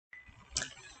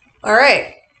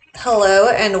Alright, hello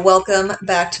and welcome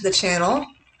back to the channel.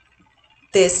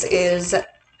 This is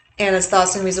Anna's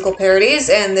Thoughts and Musical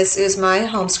Parodies, and this is my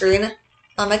home screen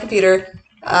on my computer.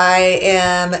 I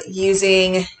am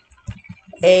using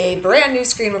a brand new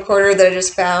screen recorder that I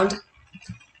just found.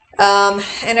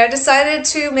 And I decided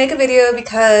to make a video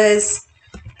because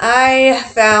I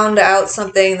found out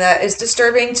something that is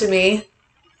disturbing to me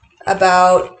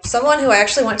about someone who I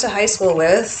actually went to high school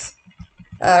with.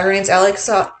 Her name's Ali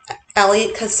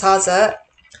Kasaza.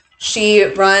 She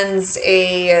runs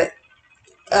a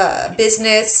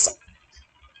business,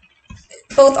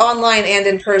 both online and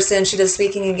in person. She does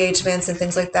speaking engagements and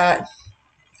things like that.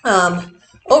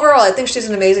 Overall, I think she's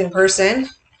an amazing person.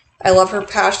 I love her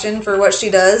passion for what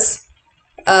she does.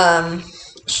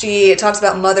 She talks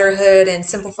about motherhood and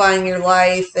simplifying your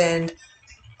life and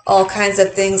all kinds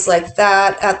of things like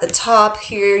that. At the top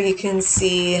here, you can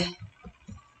see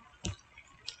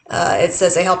it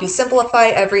says, I help you simplify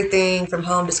everything from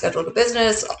home to schedule to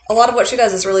business. A lot of what she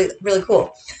does is really, really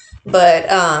cool. But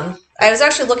I was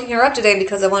actually looking her up today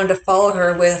because I wanted to follow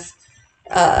her with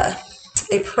a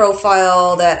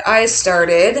profile that I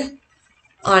started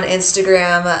on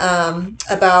Instagram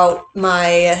about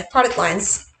my product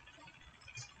lines.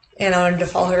 And I wanted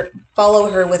to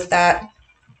follow her with that.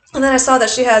 And then I saw that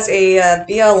she has a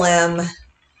BLM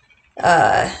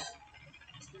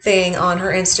thing on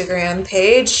her Instagram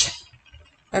page.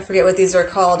 I forget what these are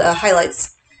called,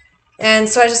 highlights. And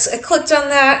so I clicked on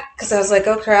that because I was like,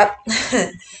 oh crap.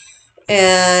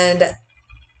 And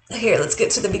here, let's get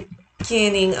to the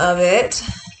beginning of it.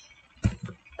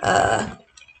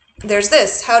 There's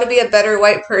this, how to be a better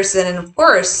white person. And of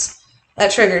course, that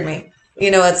triggered me.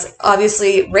 You know, it's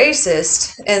obviously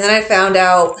racist. And then I found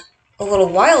out a little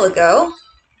while ago,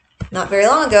 not very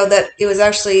long ago, that it was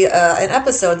actually an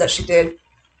episode that she did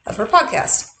of her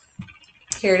podcast.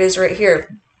 Here it is right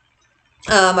here.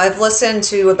 I've listened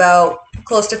to about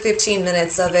close to 15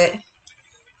 minutes of it,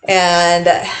 and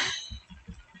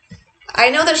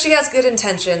I know that she has good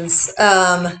intentions.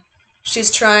 She's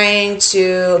trying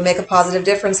to make a positive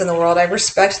difference in the world. I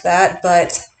respect that,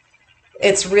 but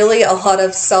it's really a lot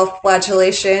of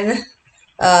self-flagellation,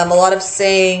 a lot of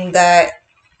saying that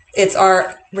it's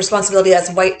our responsibility as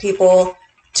white people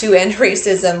to end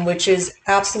racism, which is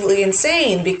absolutely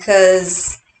insane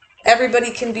because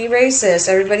everybody can be racist.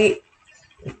 Everybody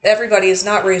is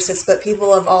not racist, but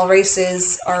people of all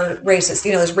races are racist.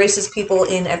 You know, there's racist people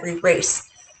in every race.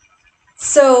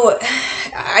 So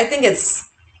I think it's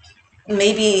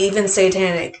maybe even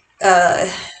satanic.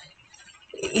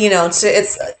 You know,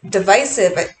 it's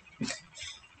divisive.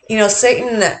 You know,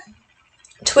 Satan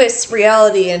twists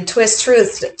reality and twists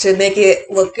truth to make it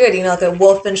look good, you know, like a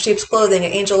wolf in sheep's clothing,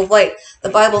 an angel of light. The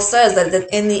Bible says that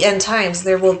in the end times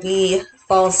there will be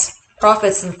false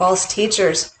prophets and false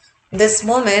teachers. This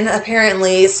woman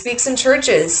apparently speaks in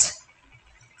churches,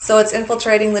 so it's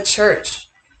infiltrating the church.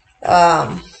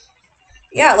 Yeah,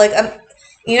 like the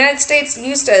United States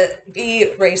used to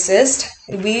be racist.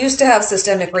 We used to have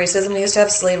systemic racism. We used to have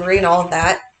slavery and all of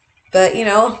that. But, you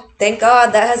know, thank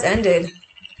God that has ended.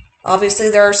 Obviously,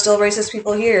 there are still racist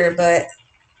people here, but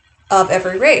of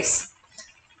every race.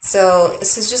 So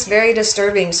this is just very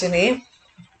disturbing to me.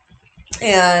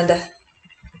 And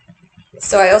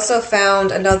so I also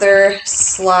found another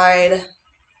slide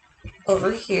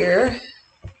over here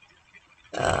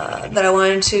that I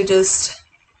wanted to just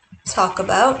talk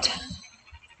about.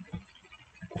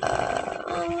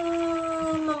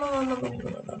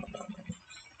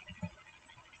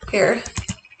 Here,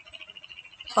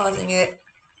 pausing it.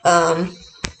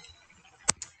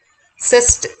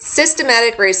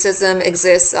 Systematic racism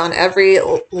exists on every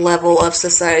level of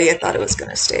society. I thought it was going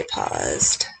to stay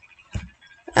paused.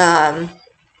 Okay,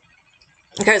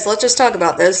 so let's just talk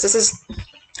about this. This is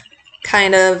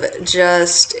kind of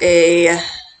just a...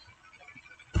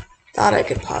 Thought I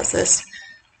could pause this.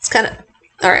 It's kind of...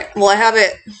 Alright, well I have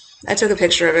it. I took a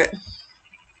picture of it.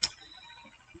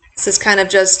 This is kind of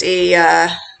just a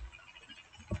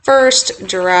first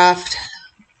draft.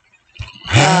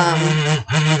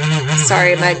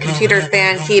 Sorry, my computer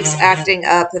fan keeps acting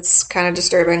up. It's kind of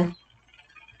disturbing.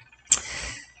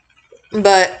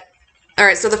 But,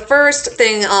 alright, so the first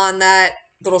thing on that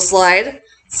little slide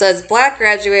says black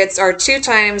graduates are 2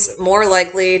 times more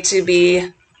likely to be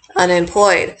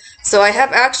unemployed. So I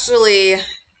have actually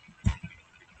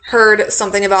heard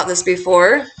something about this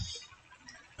before,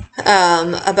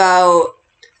 about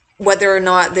whether or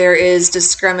not there is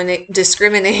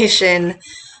discrimination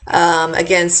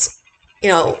against, you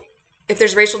know, if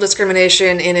there's racial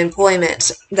discrimination in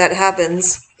employment that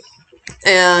happens.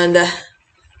 And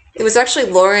it was actually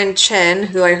Lauren Chen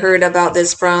who I heard about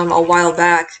this from a while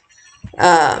back.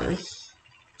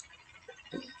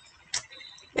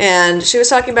 And she was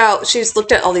talking about, she's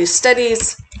looked at all these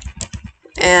studies,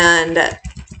 and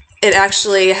it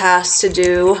actually has to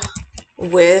do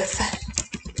with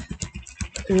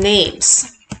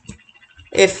names.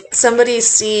 If somebody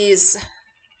sees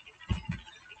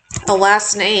a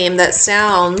last name that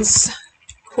sounds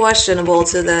questionable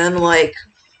to them, like,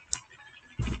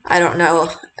 I don't know,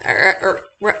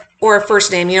 or a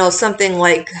first name, you know, something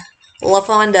like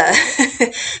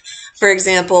LaFonda, for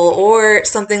example, or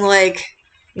something like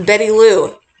Betty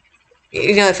Lou.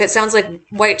 You know, if it sounds like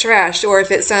white trash, or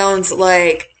if it sounds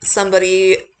like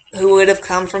somebody who would have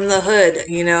come from the hood,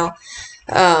 you know,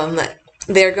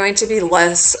 they're going to be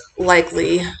less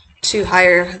likely to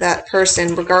hire that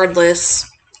person regardless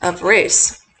of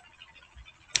race.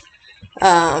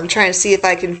 I'm trying to see if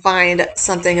I can find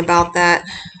something about that.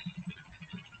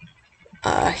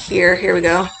 Here we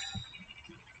go.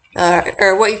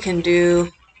 Or what you can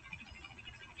do.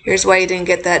 Here's why you didn't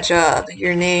get that job.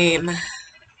 Your name.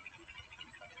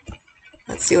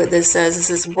 Let's see what this says. This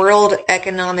is World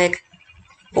Economic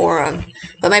Forum.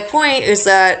 But my point is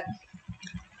that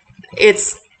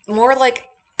it's more like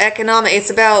economic. It's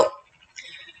about,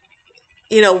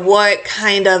 you know, what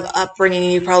kind of upbringing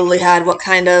you probably had, what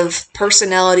kind of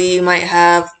personality you might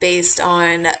have based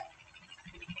on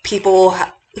people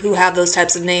who have those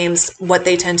types of names, what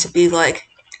they tend to be like.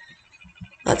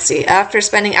 Let's see. After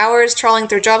spending hours trawling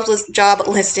through job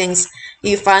listings,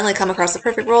 you finally come across the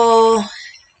perfect role.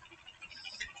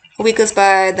 A week goes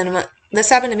by, then this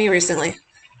happened to me recently.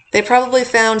 They probably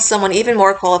found someone even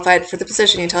more qualified for the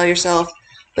position, you tell yourself.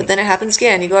 But then it happens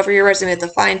again. You go over your resume with a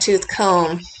fine-tooth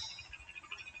comb.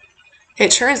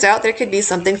 It turns out there could be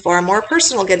something far more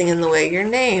personal getting in the way. Your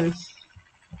name.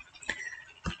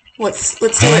 Let's do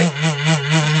it.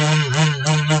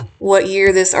 What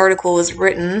year this article was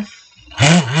written.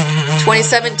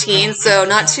 2017, so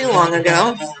not too long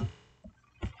ago.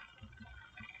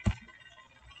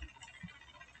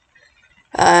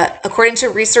 According to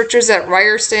researchers at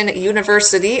Ryerson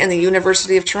University and the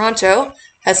University of Toronto,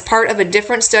 as part of a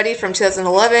different study from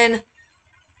 2011,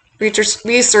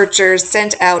 researchers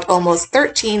sent out almost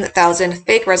 13,000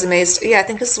 fake resumes. Yeah, I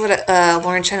think this is what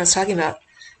Lauren Chen was talking about.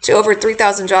 To over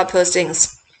 3,000 job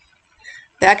postings.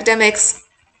 The academics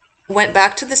went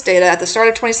back to this data at the start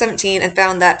of 2017 and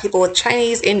found that people with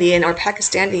Chinese, Indian, or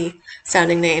Pakistani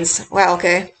sounding names, wow,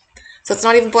 okay, so it's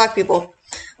not even black people,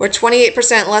 were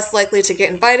 28% less likely to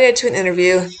get invited to an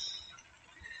interview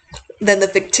than the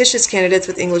fictitious candidates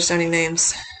with English sounding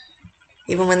names,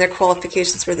 even when their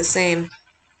qualifications were the same.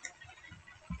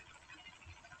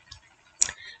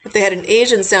 If they had an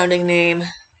Asian sounding name,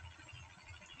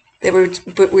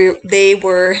 employers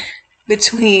were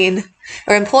between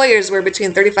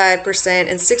 35%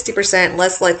 and 60%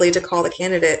 less likely to call the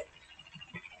candidate.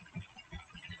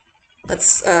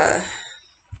 Let's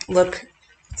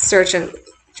search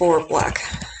for black.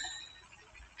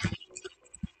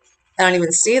 I don't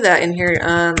even see that in here.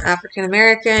 African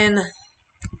American.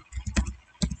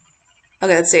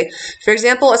 Okay, let's see. For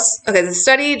example, the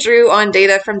study drew on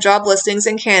data from job listings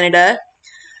in Canada,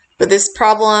 but this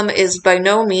problem is by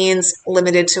no means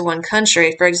limited to one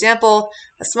country. For example,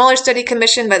 a smaller study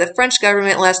commissioned by the French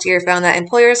government last year found that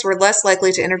employers were less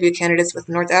likely to interview candidates with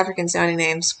North African sounding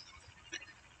names.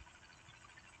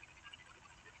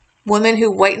 Women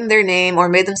who whitened their name or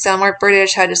made them sound more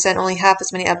British had to send only half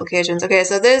as many applications. Okay,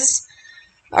 so this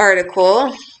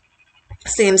article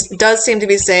does seem to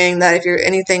be saying that if you're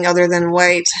anything other than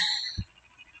white,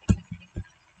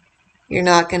 you're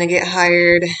not going to get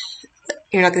hired.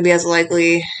 You're not going to be as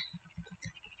likely.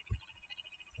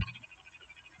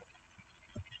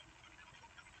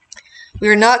 We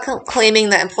are not claiming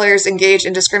that employers engage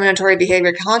in discriminatory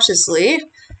behavior consciously,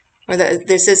 or that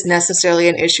this is necessarily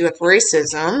an issue of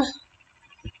racism,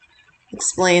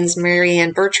 explains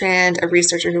Marianne Bertrand, a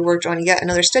researcher who worked on yet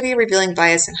another study revealing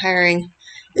bias in hiring.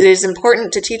 It is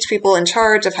important to teach people in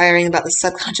charge of hiring about the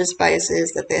subconscious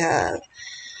biases that they have.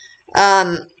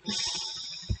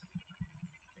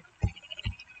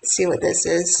 Let's see what this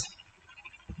is.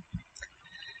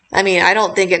 I mean, I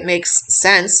don't think it makes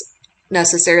sense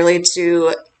necessarily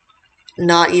to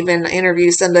not even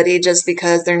interview somebody just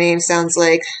because their name sounds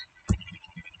like,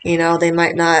 you know, they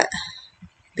might not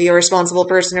be a responsible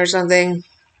person or something.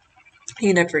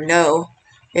 You never know.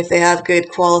 If they have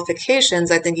good qualifications,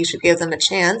 I think you should give them a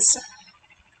chance.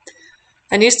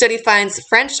 A new study finds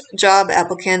French job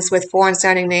applicants with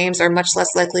foreign-sounding names are much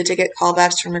less likely to get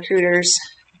callbacks from recruiters.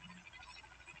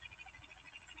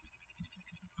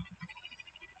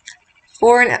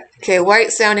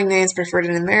 White-sounding names preferred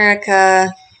in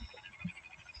America.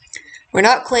 We're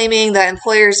not claiming that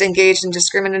employers engage in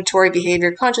discriminatory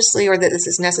behavior consciously or that this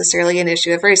is necessarily an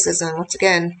issue of racism. Once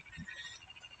again,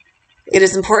 it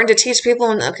is important to teach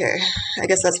people. Okay, I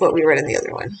guess that's what we read in the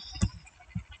other one.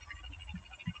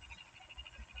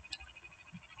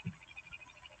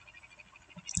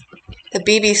 The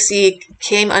BBC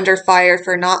came under fire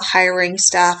for not hiring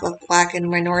staff of Black and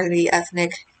minority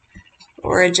ethnic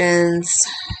origins.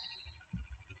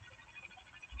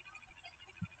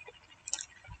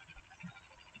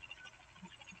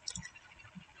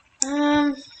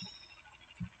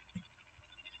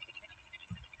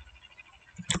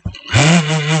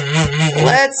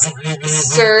 Let's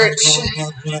search.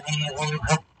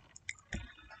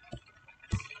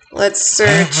 Let's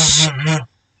search.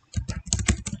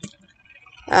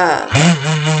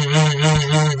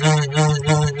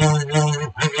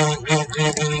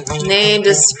 Name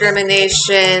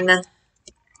discrimination.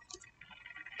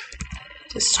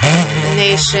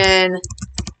 Discrimination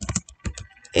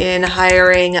in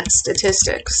hiring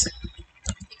statistics.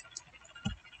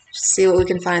 See what we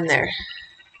can find there.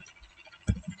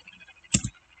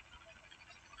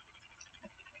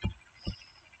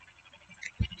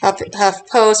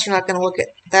 HuffPost, we're not going to look at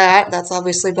that. That's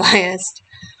obviously biased.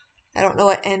 I don't know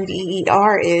what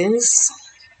NBER is.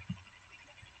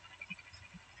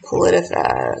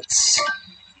 PolitiFact.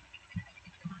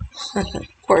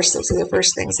 Of course, those are the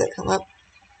first things that come up.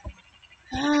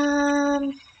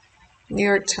 New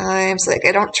York Times. Like,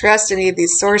 I don't trust any of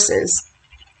these sources.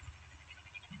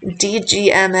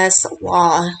 DGMS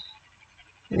Law.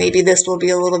 Maybe this will be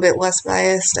a little bit less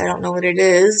biased. I don't know what it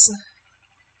is.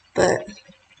 But,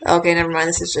 okay, never mind.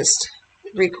 This is just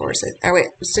recourse. Oh, wait.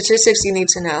 Statistics you need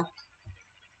to know.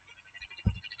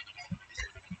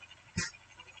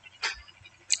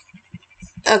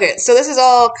 Okay, so this is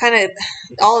all kind of,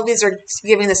 all of these are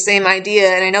giving the same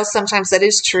idea, and I know sometimes that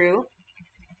is true.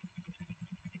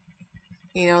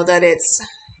 You know, that it's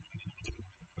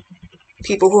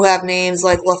people who have names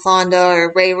like LaFonda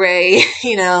or Ray Ray,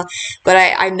 you know, but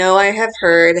I know I have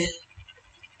heard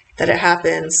that it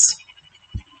happens.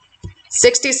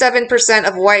 67%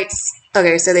 of whites,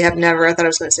 okay, so they have never, I thought I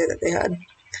was going to say that they had.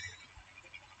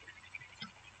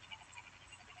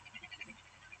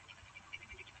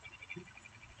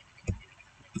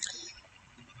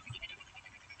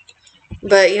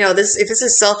 But, you know, this, if this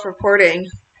is self-reporting,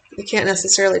 you can't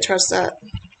necessarily trust that.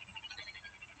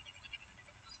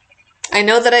 I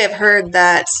know that I have heard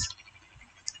that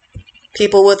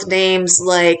people with names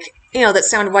like, you know, that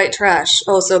sound white trash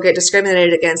also get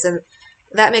discriminated against, and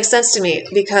that makes sense to me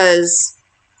because,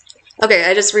 okay,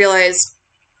 I just realized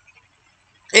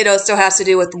it also has to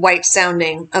do with white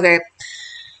sounding. Okay,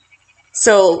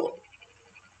 so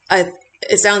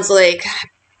it sounds like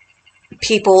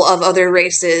people of other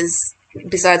races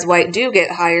besides white do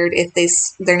get hired if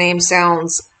their name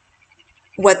sounds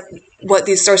what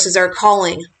these sources are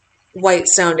calling white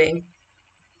sounding.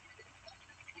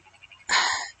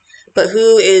 But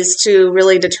who is to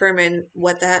really determine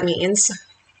what that means?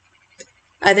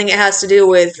 I think it has to do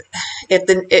with if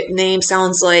the name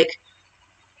sounds like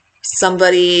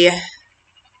somebody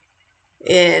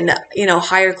in, you know,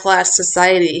 higher class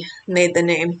society made the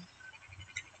name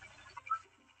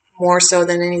more so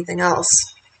than anything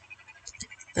else.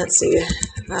 Let's see.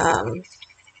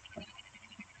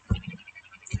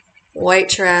 White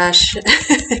trash.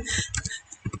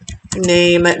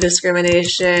 Name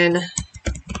discrimination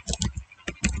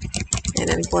in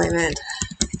employment.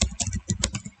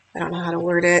 I don't know how to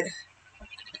word it.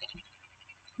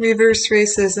 Reverse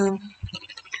racism.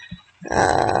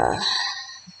 A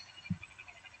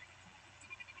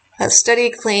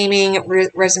study claiming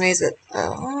resumes that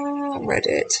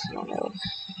Reddit. I don't know.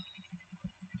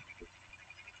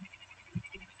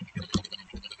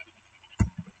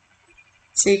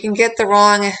 So you can get the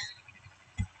wrong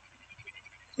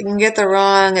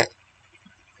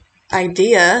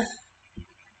idea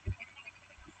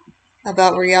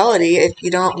about reality if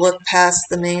you don't look past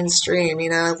the mainstream.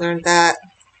 You know, I learned that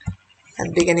at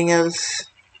the beginning of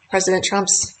President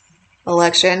Trump's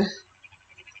election.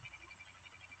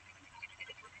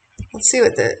 Let's see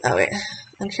what oh wait,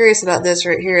 I'm curious about this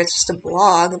right here. It's just a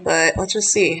blog, but let's just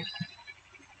see.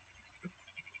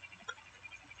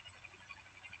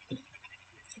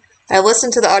 I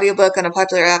listened to the audiobook on a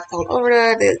popular app called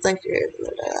Overdrive. It's like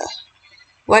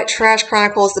White Trash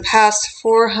chronicles the past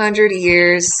 400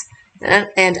 years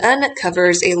and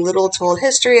uncovers a little-told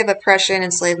history of oppression,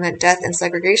 enslavement, death, and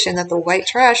segregation that the white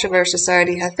trash of our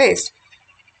society have faced.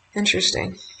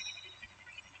 Interesting.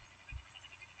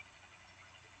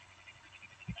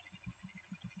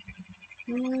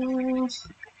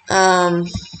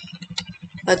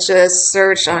 Let's just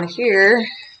search on here.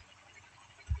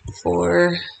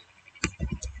 for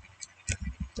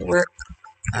work.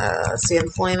 Let's see,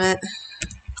 employment.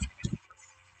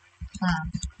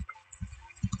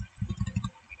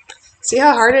 See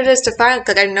how hard it is to find?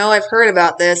 Like, I know I've heard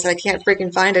about this, and I can't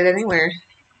freaking find it anywhere.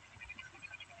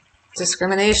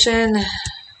 Discrimination.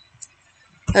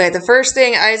 Okay, the first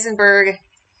thing Eisenberg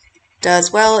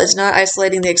does well is not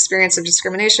isolating the experience of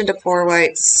discrimination to poor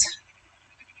whites.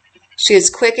 She is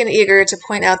quick and eager to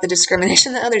point out the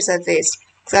discrimination that others have faced.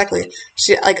 Exactly.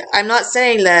 I'm not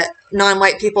saying that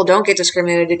non-white people don't get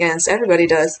discriminated against. Everybody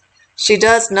does. She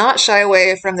does not shy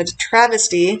away from the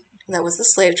travesty that was the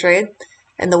slave trade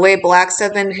and the way blacks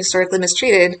have been historically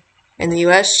mistreated in the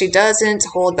U.S. She doesn't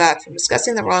hold back from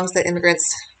discussing the wrongs that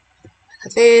immigrants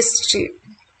have faced. She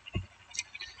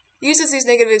uses these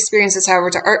negative experiences, however,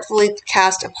 to artfully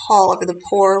cast a pall over the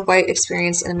poor white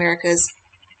experience in America's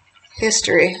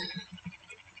history.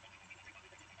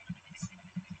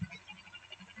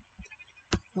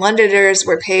 Londoners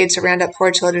were paid to round up poor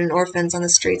children and orphans on the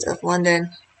streets of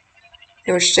London.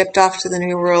 They were shipped off to the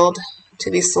New World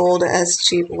to be sold as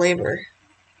cheap labor.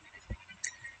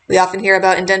 We often hear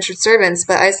about indentured servants,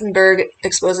 but Eisenberg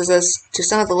exposes us to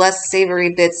some of the less savory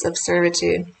bits of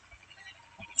servitude.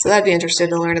 So that'd be interesting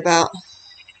to learn about.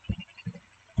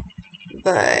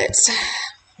 But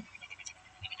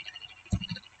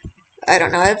I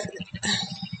don't know.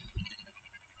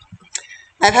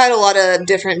 I've had a lot of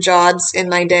different jobs in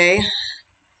my day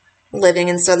living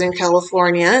in Southern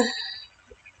California.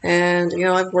 And,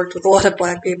 I've worked with a lot of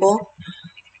black people.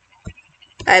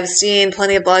 I've seen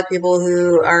plenty of black people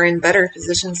who are in better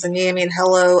positions than me. I mean,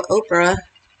 hello, Oprah.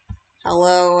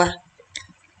 Hello,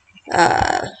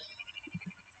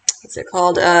 what's it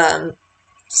called?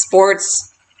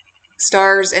 Sports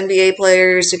stars, NBA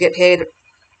players who get paid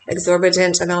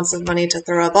exorbitant amounts of money to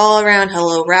throw a ball around.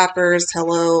 Hello, rappers.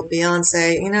 Hello,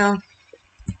 Beyonce.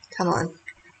 Come on.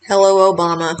 Hello,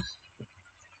 Obama.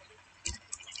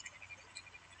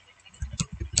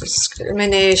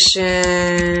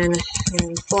 Discrimination,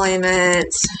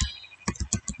 employment,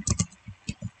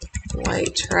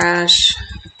 white trash,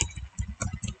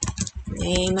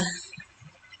 name.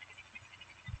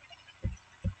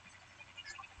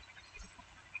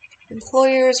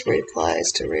 Employers'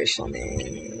 replies to racial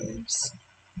names.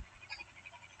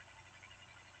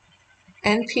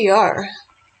 NPR.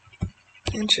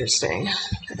 Interesting.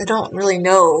 I don't really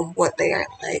know what they are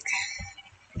like.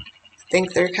 I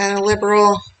think they're kind of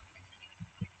liberal.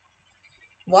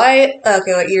 Why?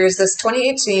 Okay, what year is this?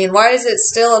 2018. Why is it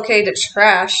still okay to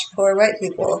trash poor white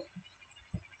people?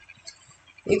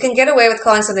 You can get away with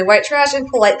calling something white trash in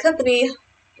polite company.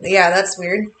 Yeah, that's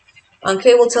weird. On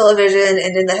cable television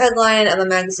and in the headline of a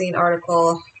magazine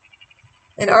article.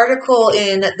 An article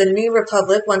in The New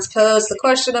Republic once posed the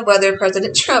question of whether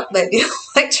President Trump might be a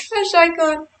white trash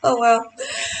icon. Oh, wow.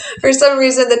 For some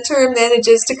reason, the term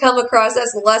manages to come across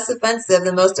as less offensive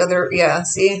than most other... Yeah,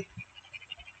 see?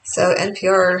 So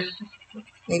NPR,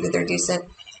 maybe they're decent.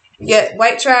 Yet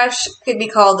white trash could be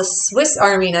called the Swiss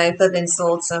Army knife of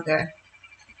insults. Okay.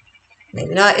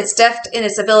 Maybe not. It's deft in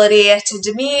its ability to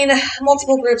demean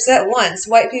multiple groups at once.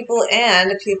 White people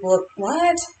and people of...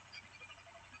 What?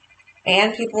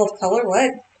 And people of color?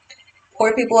 What?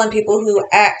 Poor people and people who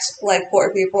act like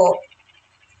poor people.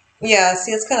 Yeah,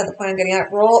 see, that's kind of the point I'm getting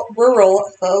at. Rural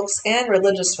folks and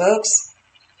religious folks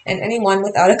and anyone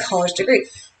without a college degree.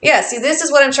 Yeah, see, this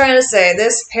is what I'm trying to say.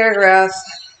 This paragraph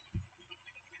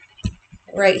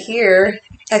right here,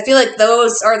 I feel like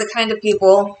those are the kind of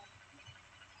people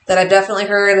that I've definitely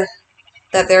heard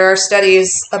that there are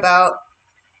studies about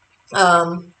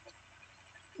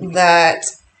that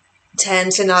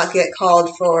tend to not get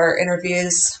called for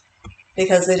interviews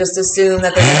because they just assume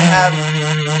that they're going to have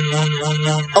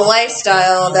a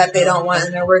lifestyle that they don't want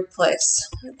in their workplace.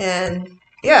 And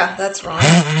yeah, that's wrong.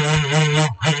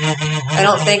 I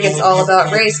don't think it's all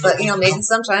about race, but maybe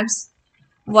sometimes.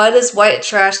 Why does white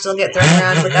trash still get thrown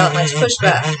around without much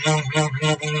pushback?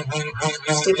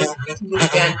 Stupid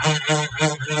again.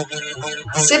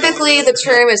 Typically, the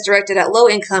term is directed at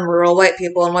low-income rural white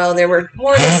people, and while there were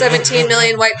more than 17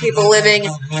 million white people living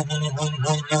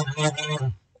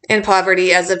in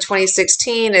poverty as of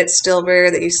 2016, it's still rare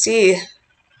that you see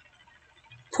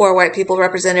poor white people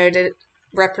represented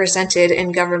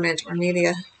in government or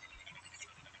media.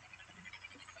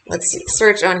 Let's see,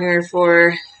 search on here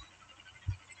for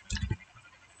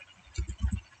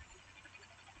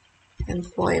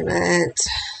employment,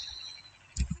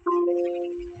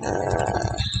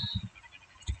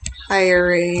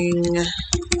 hiring,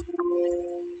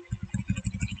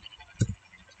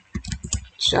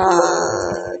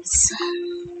 jobs.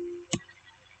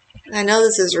 I know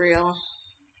this is real.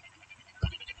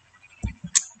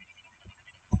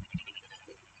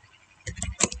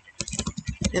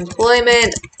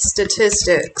 Employment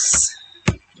statistics.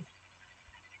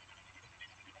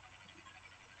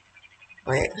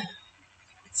 Wait.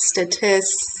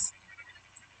 Statistics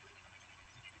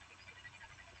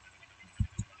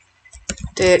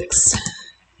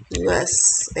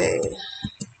USA.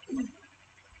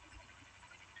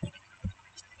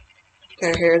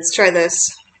 Okay, here, let's try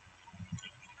this.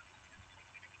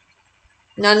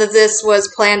 None of this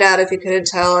was planned out, if you couldn't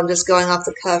tell. I'm just going off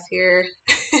the cuff here.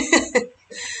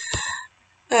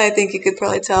 I think you could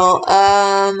probably tell.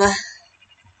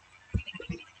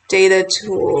 Data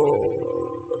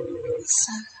tools.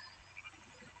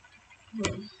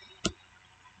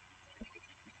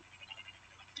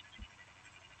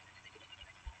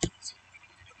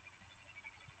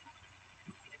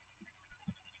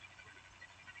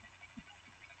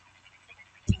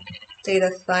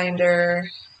 Data finder.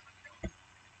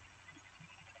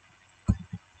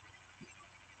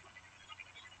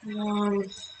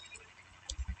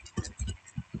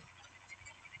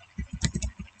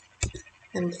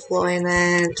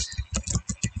 Employment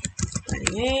by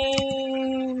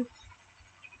name.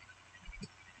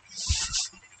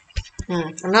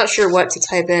 I'm not sure what to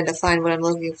type in to find what I'm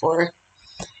looking for.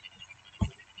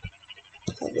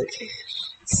 Publication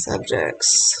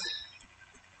subjects.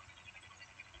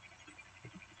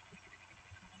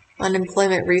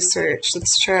 Unemployment research.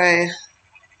 Let's try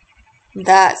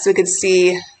that so we could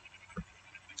see.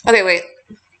 Okay, wait.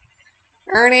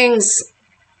 Earnings.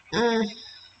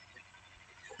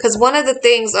 Because one of the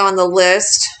things on the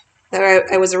list that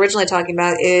I was originally talking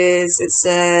about is, it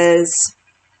says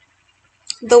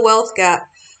the wealth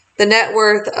gap. The net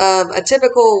worth of a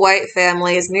typical white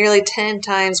family is nearly 10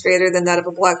 times greater than that of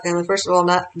a black family. First of all,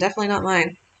 definitely not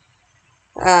mine.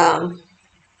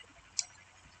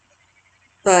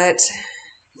 But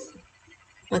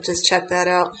let's just check that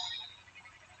out.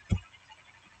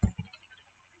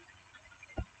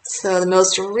 So the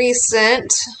most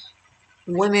recent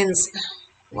women's,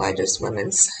 why just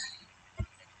women's?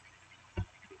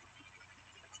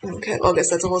 Okay, well, I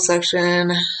guess that's a whole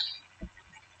section.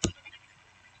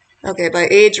 Okay, by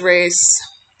age, race.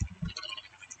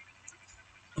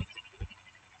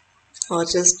 Well,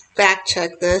 let's just fact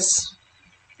check this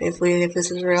if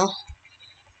this is real.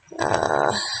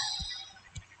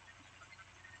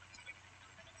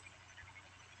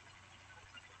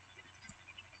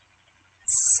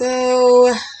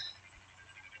 So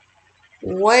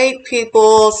white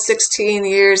people 16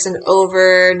 years and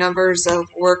over, numbers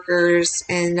of workers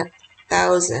in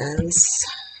thousands.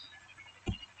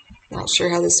 Not sure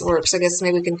how this works. I guess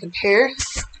maybe we can compare.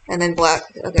 And then black.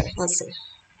 Okay, let's see.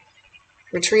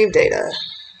 Retrieve data.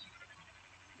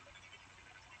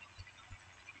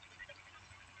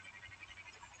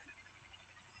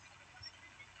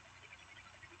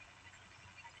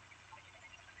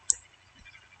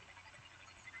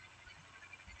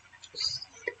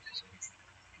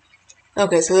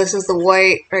 Okay, so this is the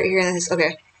white right here, and this,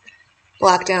 okay,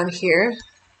 black down here.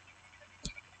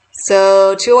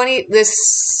 So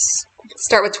this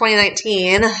start with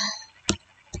 2019,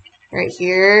 right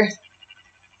here.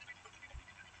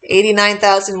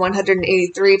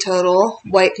 89,183 total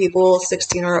white people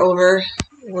 16 or over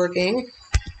working.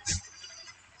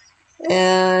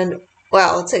 And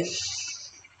wow, it's a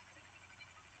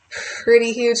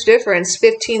pretty huge difference.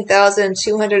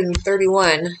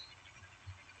 15,231.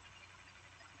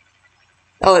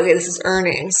 Oh, okay, this is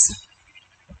earnings.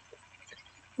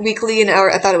 Weekly and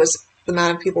hour, I thought it was the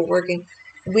amount of people working.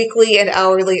 Weekly and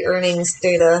hourly earnings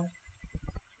data.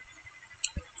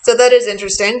 So that is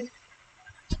interesting.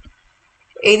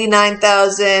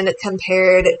 89,000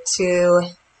 compared to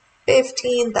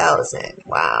 15,000.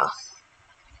 Wow.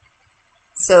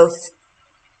 So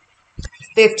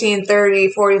 15,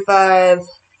 30, 45,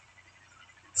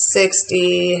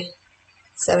 60,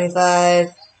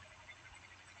 75.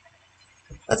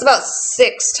 That's about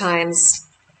 6 times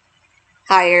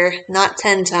higher, not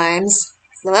 10 times.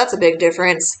 So that's a big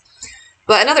difference.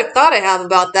 But another thought I have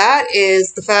about that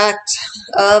is the fact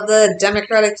of the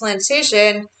Democratic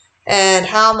plantation and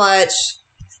how much,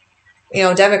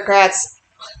 Democrats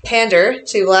pander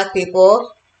to black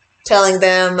people, telling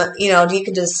them, you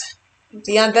can just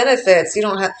be on benefits. You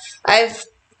don't have. I've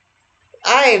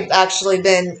actually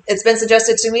it's been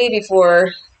suggested to me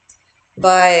before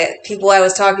by people I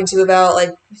was talking to about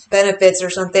like benefits or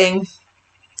something,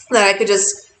 that I could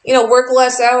just, work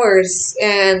less hours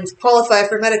and qualify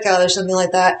for Medi-Cal or something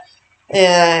like that.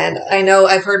 And I know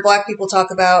I've heard black people talk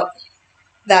about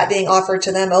that being offered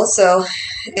to them also.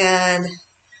 And,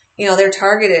 they're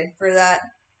targeted for that.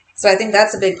 So I think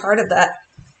that's a big part of that.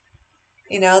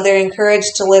 They're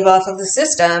encouraged to live off of the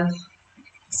system.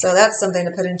 So that's something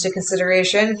to put into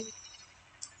consideration,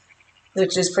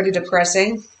 which is pretty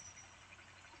depressing.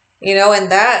 You know,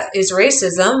 and that is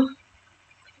racism,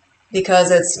 because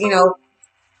it's, you know,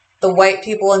 the white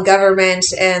people in government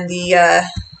and the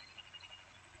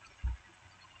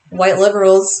white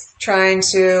liberals trying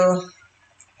to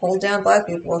hold down black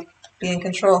people, be in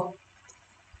control.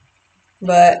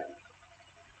 But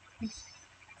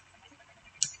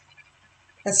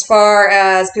as far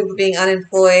as people being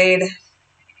unemployed,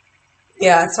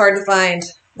 yeah, it's hard to find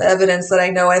the evidence that I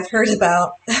know I've heard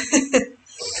about.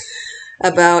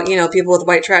 About, you know, people with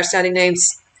white trash sounding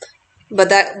names. But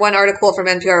that one article from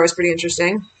NPR was pretty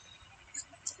interesting.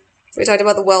 We talked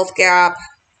about the wealth gap.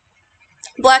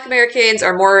 Black Americans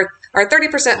are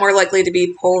 30% more likely to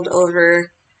be pulled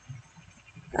over.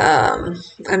 I'm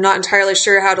not entirely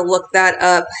sure how to look that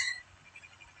up.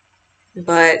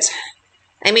 But,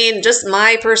 I mean, just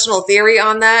my personal theory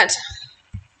on that.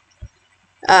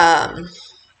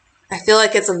 I feel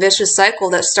like it's a vicious cycle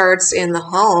that starts in the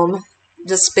home,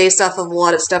 just based off of a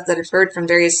lot of stuff that I've heard from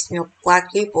various, you know,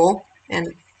 black people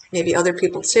and maybe other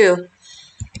people too.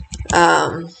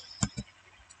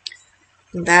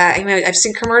 That, I mean, I've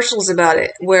seen commercials about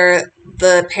it where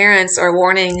the parents are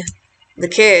warning the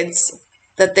kids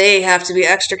that they have to be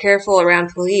extra careful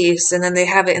around police, and then they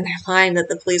have it in their mind that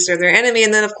the police are their enemy,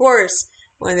 and then of course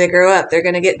when they grow up they're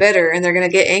going to get bitter and they're going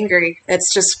to get angry.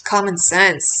 It's just common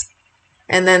sense.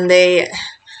 And then they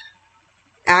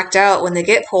act out when they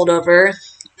get pulled over.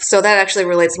 So that actually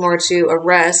relates more to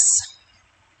arrests,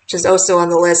 which is also on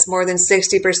the list. More than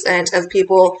 60% of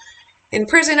people in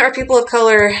prison are people of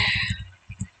color.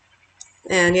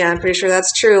 And yeah, I'm pretty sure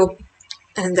that's true.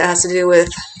 And that has to do with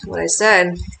what I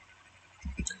said.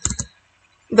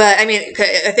 But I mean,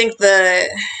 I think the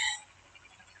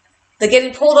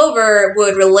getting pulled over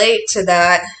would relate to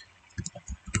that,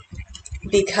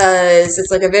 because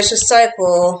it's like a vicious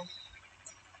cycle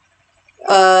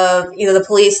of, you know, the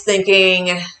police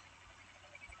thinking,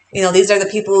 you know, these are the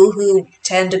people who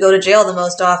tend to go to jail the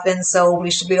most often, so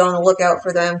we should be on the lookout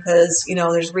for them because, you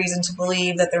know, there's reason to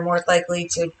believe that they're more likely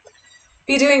to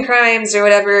be doing crimes or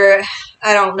whatever.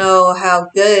 I don't know how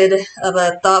good of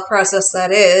a thought process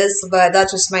that is, but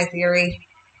that's just my theory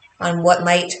on what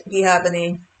might be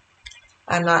happening.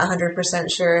 I'm not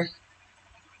 100% sure.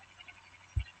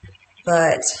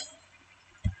 But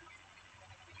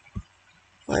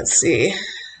let's see.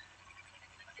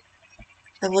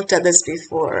 I've looked at this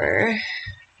before.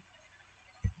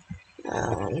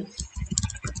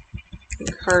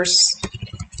 Curse.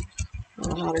 I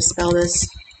don't know how to spell this.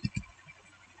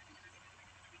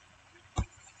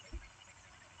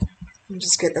 I'll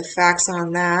just get the facts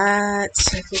on that,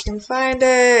 if we can find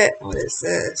it. What is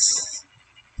this?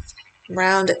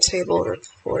 Round table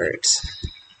report.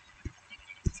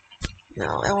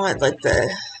 No, I want like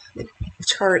the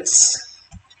charts.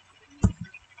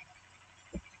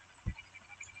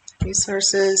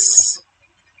 Resources.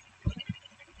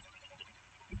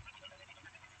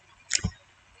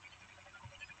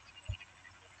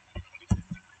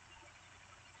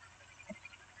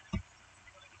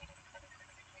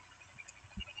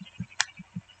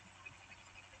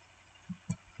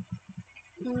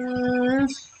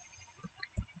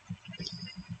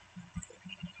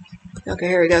 Okay,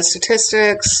 here we go.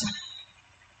 Statistics.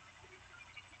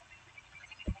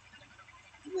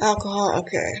 Alcohol.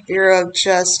 Okay. Bureau of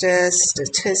Justice.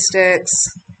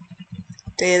 Statistics.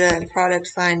 Data and product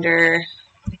finder.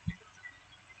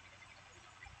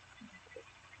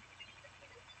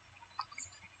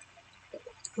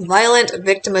 Violent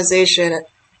victimization.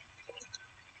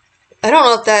 I don't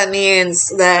know if that means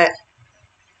that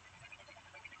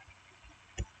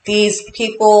these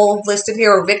people listed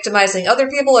here are victimizing other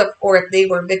people, or if they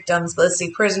were victims. But let's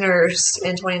see, prisoners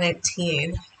in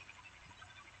 2019.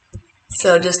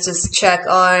 So just to check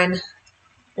on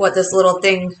what this little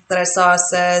thing that I saw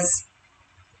says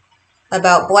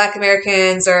about Black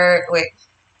Americans, or wait,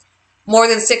 more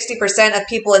than 60% of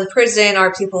people in prison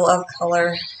are people of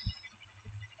color.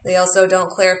 They also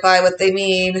don't clarify what they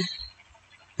mean.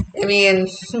 I mean,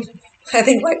 I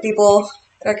think white people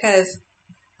are kind of,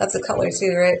 that's a color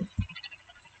too, right?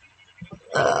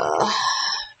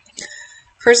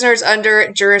 Prisoners under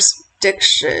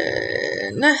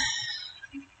jurisdiction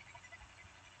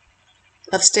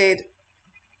of state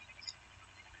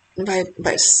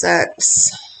by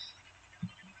sex.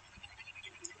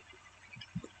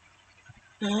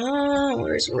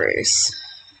 Where's race?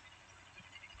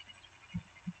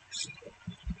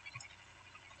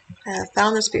 I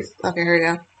found this before. Okay, here we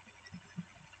go.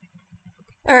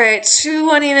 All right,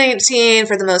 2019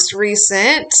 for the most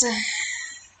recent.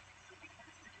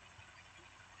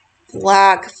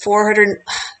 Black, 400.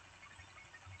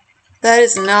 That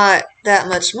is not that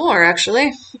much more,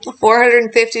 actually.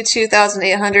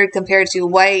 452,800 compared to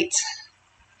white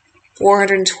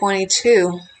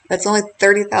 422. That's only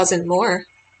 30,000 more.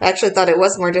 I actually thought it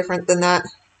was more different than that.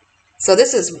 So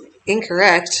this is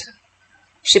incorrect.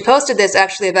 She posted this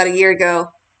actually about a year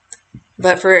ago.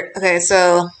 But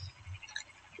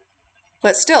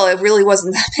but still, it really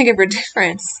wasn't that big of a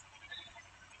difference.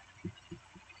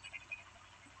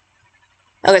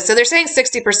 Okay, so they're saying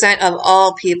 60% of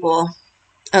all people.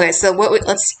 Okay, so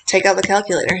let's take out the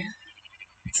calculator.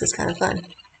 This is kind of fun.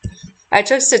 I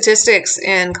took statistics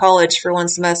in college for one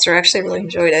semester. I actually really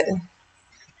enjoyed it.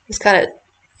 It's kind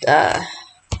of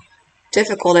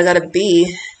difficult. I got a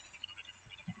B.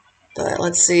 But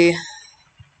let's see.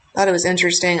 Thought it was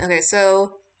interesting. Okay,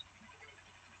 so...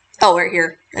 Oh, right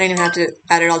here. I didn't even have to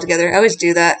add it all together. I always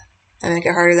do that. I make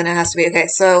it harder than it has to be. Okay,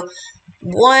 so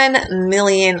 1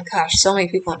 million... Gosh, so many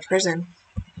people in prison.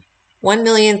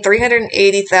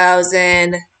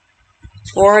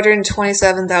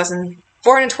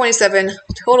 427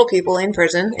 total people in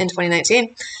prison in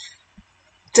 2019.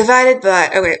 Divided by...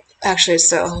 Okay, actually,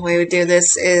 so the way we do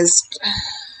this is...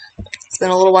 It's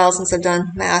been a little while since I've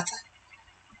done math.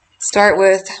 Start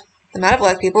with the amount of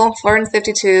black people,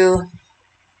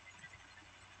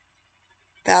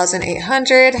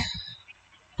 452,800,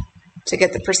 to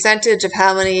get the percentage of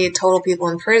how many total people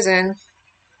in prison.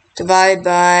 Divide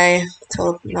by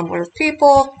total number of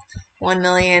people,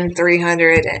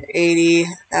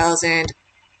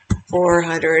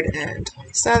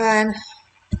 1,380,427.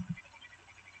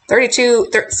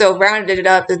 32. So rounded it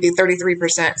up, it'd be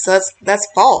 33%. So that's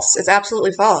false. It's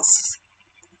absolutely false,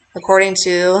 according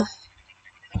to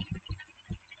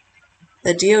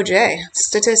the DOJ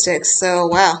statistics. So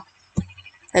wow,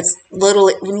 that's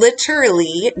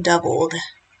literally doubled.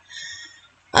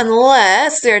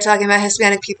 Unless they're talking about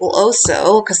Hispanic people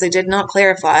also, because they did not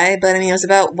clarify. But I mean, it was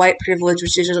about white privilege,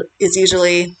 which is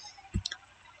usually,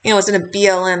 it's in a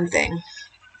BLM thing.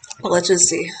 But let's just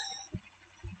see.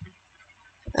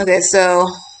 Okay,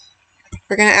 so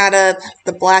we're going to add up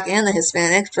the black and the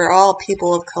Hispanic for all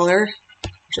people of color,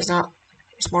 which is not,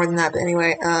 it's more than that, but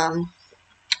anyway.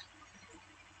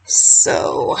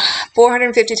 So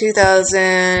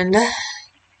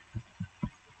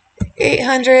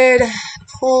 452,800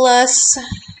 plus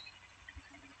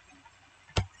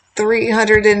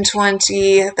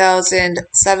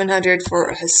 320,700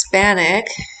 for Hispanic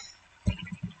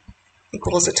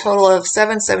equals a total of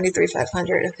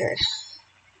 773,500. Okay.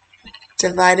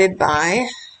 Divided by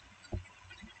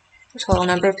the total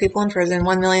number of people in prison,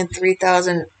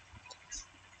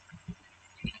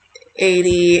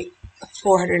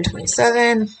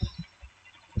 1,03,080,427.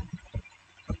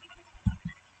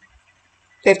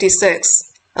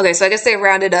 56. Okay, so I guess they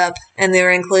rounded up and they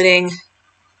were including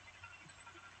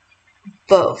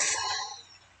both.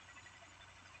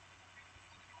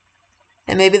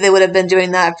 And maybe they would have been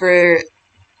doing that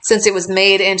since it was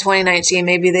made in 2019,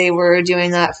 maybe they were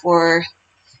doing that for,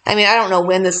 I don't know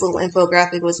when this little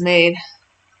infographic was made,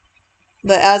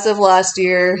 but as of last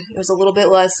year, it was a little bit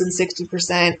less than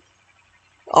 60%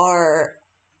 are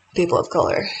people of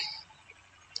color.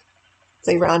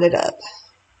 They rounded up.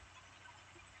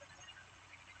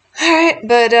 Alright,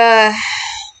 but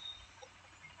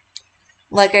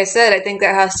like I said, I think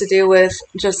that has to do with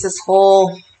just this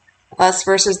whole us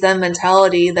versus them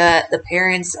mentality that the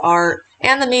parents are,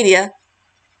 and the media,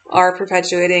 are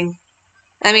perpetuating.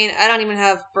 I don't even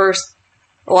have a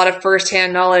lot of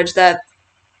first-hand knowledge that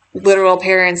literal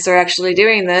parents are actually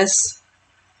doing this.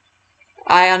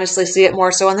 I honestly see it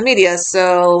more so on the media,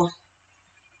 so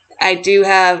I do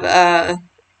have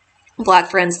black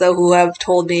friends, though, who have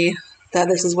told me that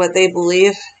this is what they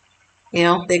believe.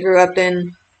 They grew up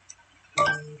in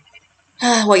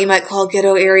what you might call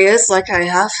ghetto areas, like I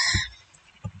have.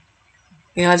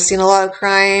 I've seen a lot of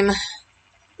crime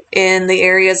in the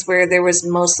areas where there was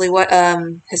mostly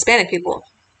Hispanic people.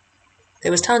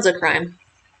 There was tons of crime.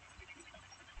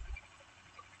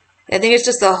 I think it's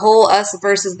just the whole us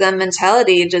versus them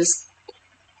mentality just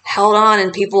held on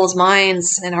in people's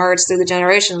minds and hearts through the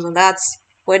generations, and that's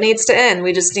what needs to end.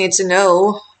 We just need to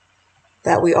know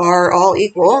that we are all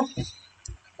equal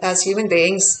as human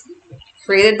beings,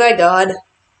 created by God,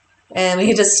 and we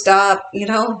need to stop, I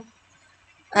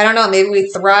don't know, maybe we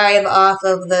thrive off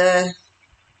of the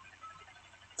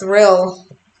thrill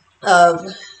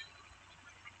of,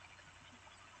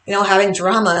 having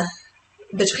drama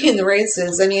between the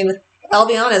races. I'll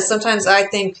be honest, sometimes I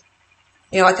think,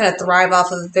 I kind of thrive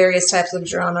off of various types of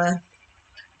drama.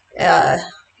 I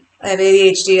have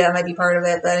ADHD, that might be part of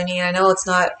it, but I know it's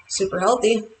not super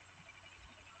healthy,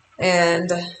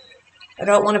 and I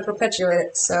don't want to perpetuate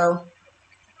it, so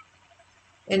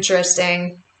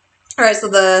Interesting. All right, so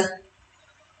the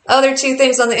other two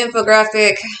things on the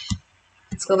infographic,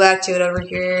 let's go back to it over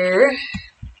here.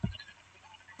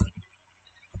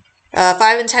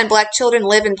 5 in 10 black children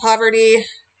live in poverty.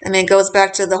 I mean, it goes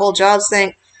back to the whole jobs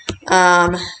thing.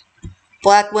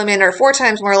 Black women are 4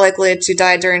 times more likely to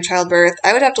die during childbirth.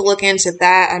 I would have to look into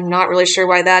that. I'm not really sure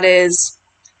why that is.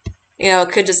 You know,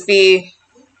 it could just be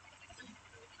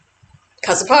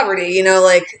because of poverty. You know,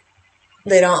 like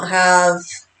they don't have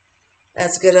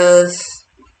as good of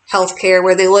health care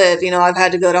where they live. You know, I've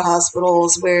had to go to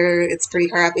hospitals where it's pretty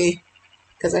crappy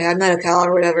because I had Medi-Cal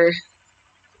or whatever.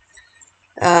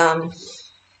 And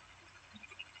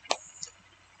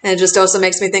it just also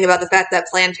makes me think about the fact that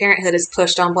Planned Parenthood is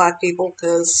pushed on black people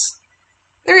because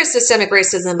there is systemic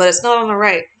racism, but it's not on the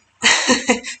right.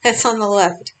 It's on the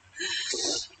left.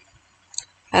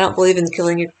 I don't believe in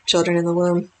killing your children in the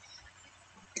womb.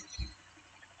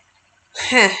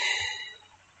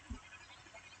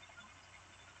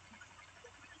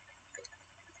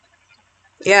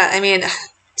 Yeah, I mean,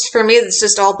 for me, this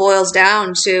just all boils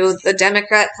down to the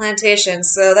Democrat plantation.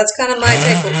 So that's kind of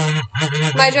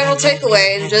my general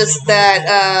takeaway, and just that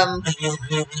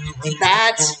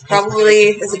that probably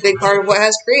is a big part of what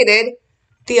has created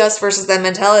the us versus them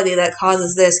mentality that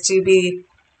causes this to be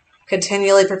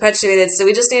continually perpetuated. So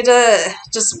we just need to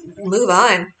just move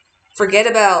on, forget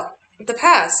about the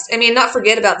past. I mean, not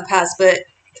forget about the past, but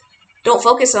don't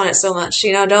focus on it so much.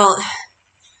 You know, don't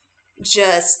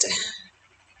just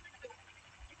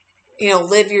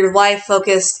live your life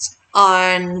focused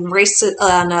on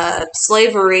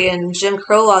slavery and Jim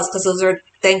Crow laws, because those are,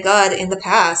 thank God, in the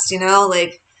past. And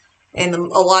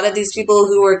a lot of these people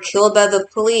who were killed by the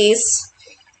police,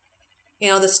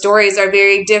 the stories are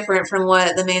very different from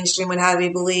what the mainstream would have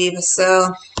you believe.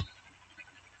 So,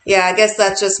 yeah, I guess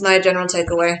that's just my general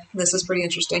takeaway. This was pretty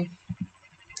interesting.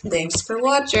 Thanks for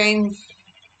watching.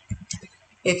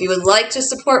 If you would like to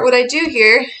support what I do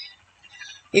here,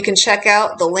 you can check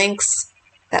out the links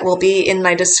that will be in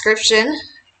my description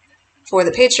for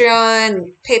the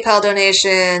Patreon, PayPal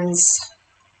donations,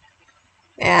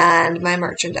 and my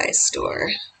merchandise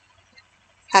store.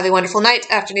 Have a wonderful night,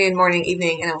 afternoon, morning,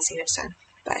 evening, and I will see you next time.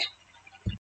 Bye.